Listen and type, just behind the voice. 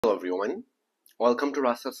Hello everyone, welcome to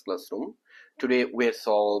Rashel's classroom. Today we'll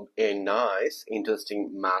solve a nice, interesting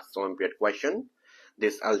maths olympiad question.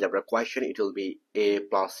 This algebra question, it will be a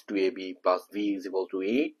plus 2ab plus v is equal to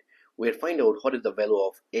 8. We'll find out what is the value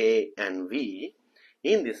of a and v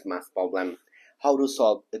in this math problem. How to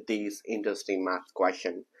solve this interesting math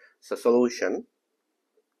question. So solution.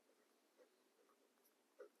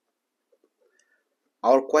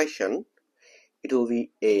 Our question, it will be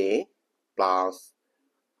a plus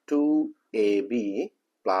 2ab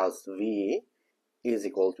plus v is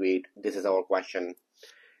equal to 8. This is our question.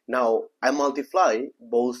 Now I multiply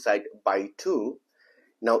both sides by 2.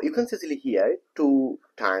 Now you can see here 2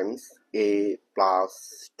 times a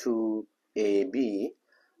plus 2ab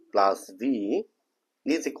plus v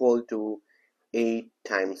is equal to 8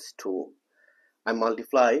 times 2. I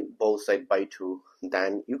multiply both sides by 2.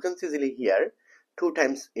 Then you can see here 2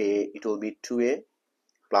 times a, it will be 2a,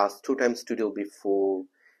 plus 2 times 2 it will be 4,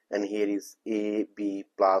 and here is a b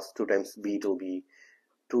plus 2 times b, it will be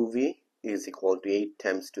 2v is equal to 8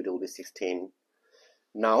 times 2, it will be 16.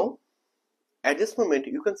 Now at this moment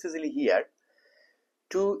you can see here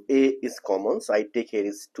 2a is common, so I take here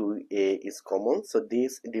is 2a is common, so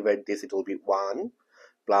this divide this, it will be 1,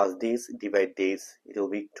 plus this divide this, it will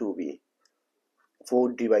be 2b.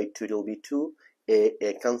 4 divide 2, it will be 2,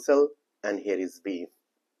 a cancel, and here is b.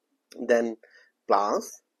 Then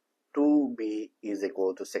plus 2b is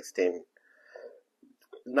equal to 16.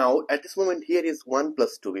 Now at this moment here is 1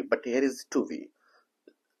 plus 2b, but here is 2b.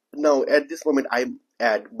 Now at this moment I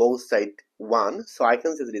add both sides 1, so I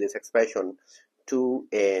can see this expression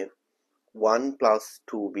 2a 1 plus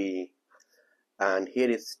 2b, and here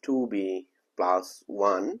is 2b plus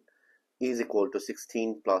 1 is equal to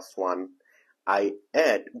 16 plus 1. I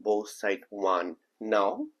add both sides 1.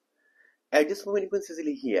 Now at this moment you can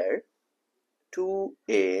see here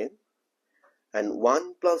 2a and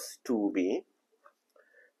 1 plus 2b.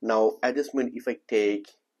 Now at this moment if I take,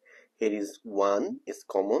 here is 1 is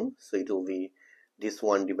common, so it will be this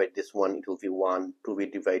one divide this one, it will be 1,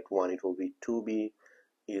 2b divide 1, it will be 2b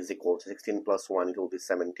is equal to 16 plus 1, it will be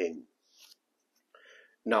 17.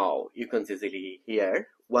 Now you can see here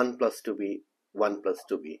 1 plus 2b, 1 plus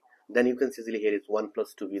 2b. Then you can see here is 1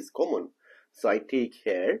 plus 2b is common, so I take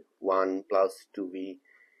here 1 plus 2b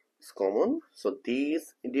is common, so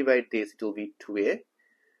these divide this, it will be 2a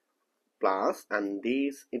plus, and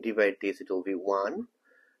these divide this, it will be 1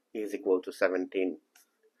 is equal to 17.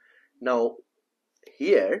 Now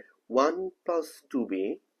here 1 plus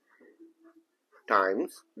 2b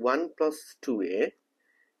times 1 plus 2a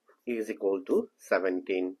is equal to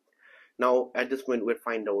 17. Now at this point we'll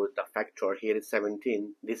find out the factor. Here is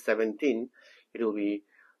 17, this 17, it will be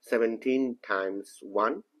 17 times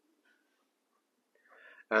 1,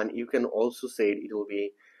 and you can also say it will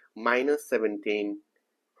be minus 17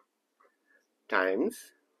 times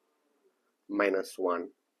minus 1,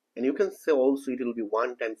 and you can say also it will be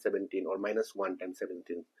 1 times 17 or minus 1 times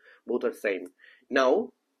 17, both are same. Now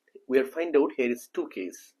we'll find out, here is two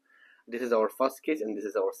cases. This is our first case and this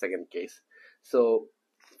is our second case. So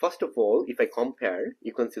first of all, if I compare,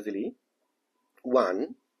 you can see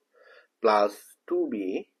 1 plus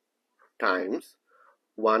 2b times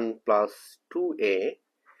 1 plus 2a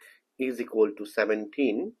is equal to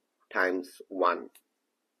 17 times 1.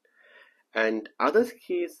 And other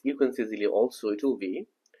case you can see also, it will be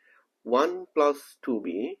 1 plus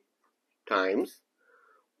 2b times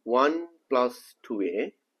 1 plus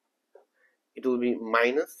 2a, it will be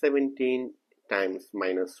minus 17 times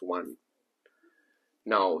minus 1.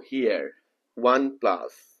 Now here 1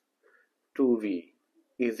 plus 2v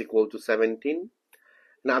is equal to 17.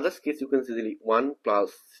 In other case you can see 1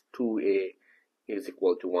 plus 2a is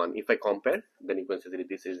equal to 1. If I compare, then you can see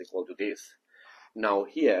this is equal to this. Now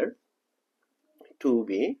here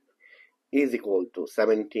 2b is equal to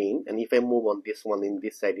 17, and if I move on this one in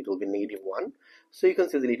this side, it will be negative 1, so you can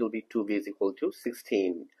see it will be 2b is equal to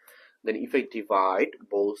 16. Then if I divide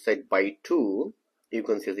both sides by 2, you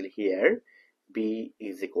can see here b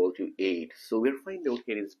is equal to 8. So we'll find out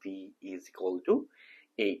here is b is equal to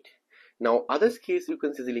 8. Now other case you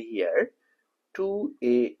can see here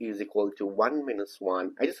 2a is equal to 1 minus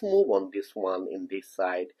 1. I just move on this one in this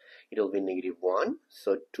side, it will be negative 1,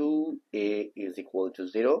 so 2a is equal to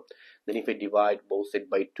 0. Then if I divide both sides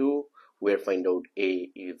by 2, we'll find out a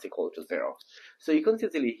is equal to 0. So you can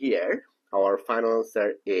see here our final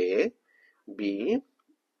answer a, b,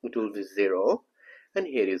 it will be 0, and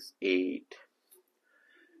here is 8.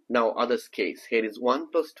 Now others case, here is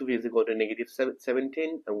 1 plus 2 is equal to negative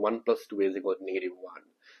 17, and 1 plus 2 is equal to negative 1.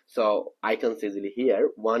 So I can say here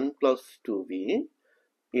 1 plus 2b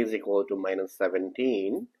is equal to minus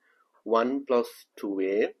 17, 1 plus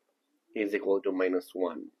 2a is equal to minus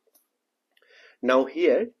 1. Now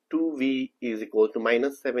here 2v is equal to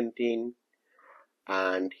minus 17,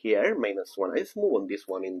 and here minus 1. I just move on this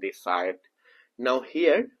one in this side. Now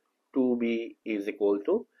here 2b is equal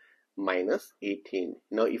to minus 18.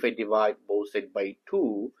 Now if I divide both sides by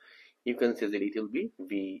 2, you can see that it will be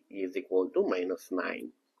v is equal to minus 9.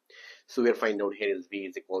 So we are finding out here is v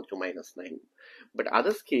is equal to minus 9. But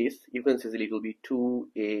others case, you can see that it will be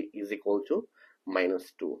 2a is equal to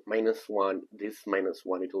minus 2. Minus 1, this minus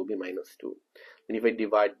 1, it will be minus 2. And if I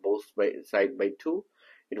divide both sides by 2,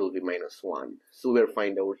 it will be minus 1. So we are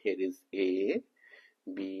finding out here is a,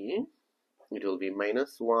 b, it will be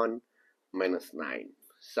minus 1, minus 9.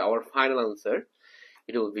 So our final answer,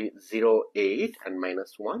 it will be 0, 8 and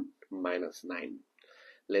minus 1, minus 9.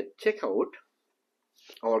 Let's check out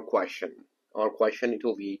our question. Our question, it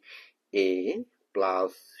will be a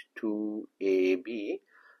plus 2ab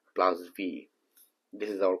plus v. This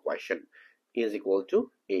is our question, is equal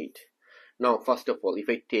to 8. Now first of all, if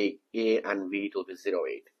I take a and v, it will be 0,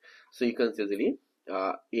 8. So you can see easily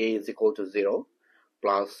a is equal to 0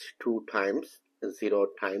 plus 2 times 0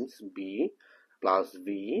 times b plus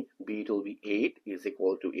v, b it will be 8 is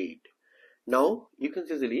equal to 8. Now you can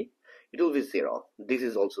see easily it will be 0. This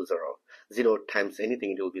is also 0. 0 times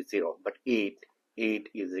anything, it will be 0. But 8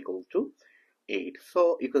 is equal to 8.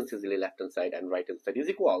 So you can see easily left hand side and right hand side is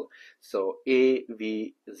equal. So a,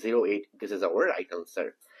 v, 0, 8, this is our right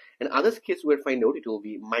answer. In other case, we'll find out it will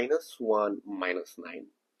be minus 1, minus 9.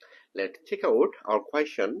 Let's check out our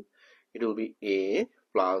question. It will be a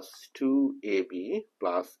plus 2ab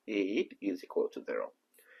plus 8 is equal to 0.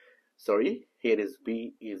 Sorry, here is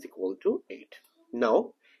b is equal to 8.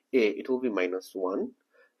 Now a, it will be minus 1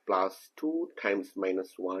 plus 2 times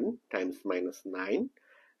minus 1 times minus 9,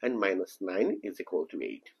 and minus 9 is equal to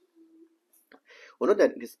 8. We know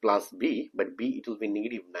that it is plus b, but b it will be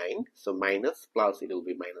negative 9, so minus plus it will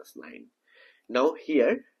be minus 9. Now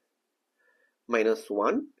here minus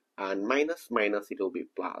 1 and minus minus it will be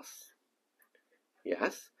plus.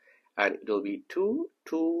 Yes, and it will be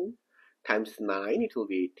 2 times 9, it will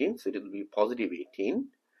be 18, so it will be positive 18,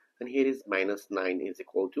 and here is minus 9 is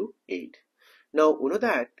equal to 8. Now we know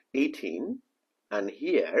that 18, and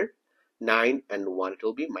here 9 and 1, it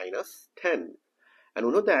will be minus 10. And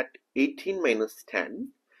we know that 18 minus 10,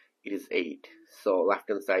 it is 8. So left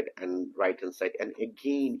hand side and right hand side and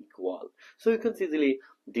again equal. So you can see easily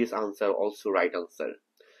this answer also right answer.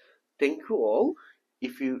 Thank you all.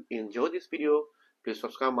 If you enjoy this video, please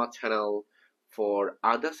subscribe my channel for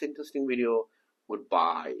others interesting video.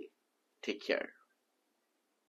 Goodbye. Take care.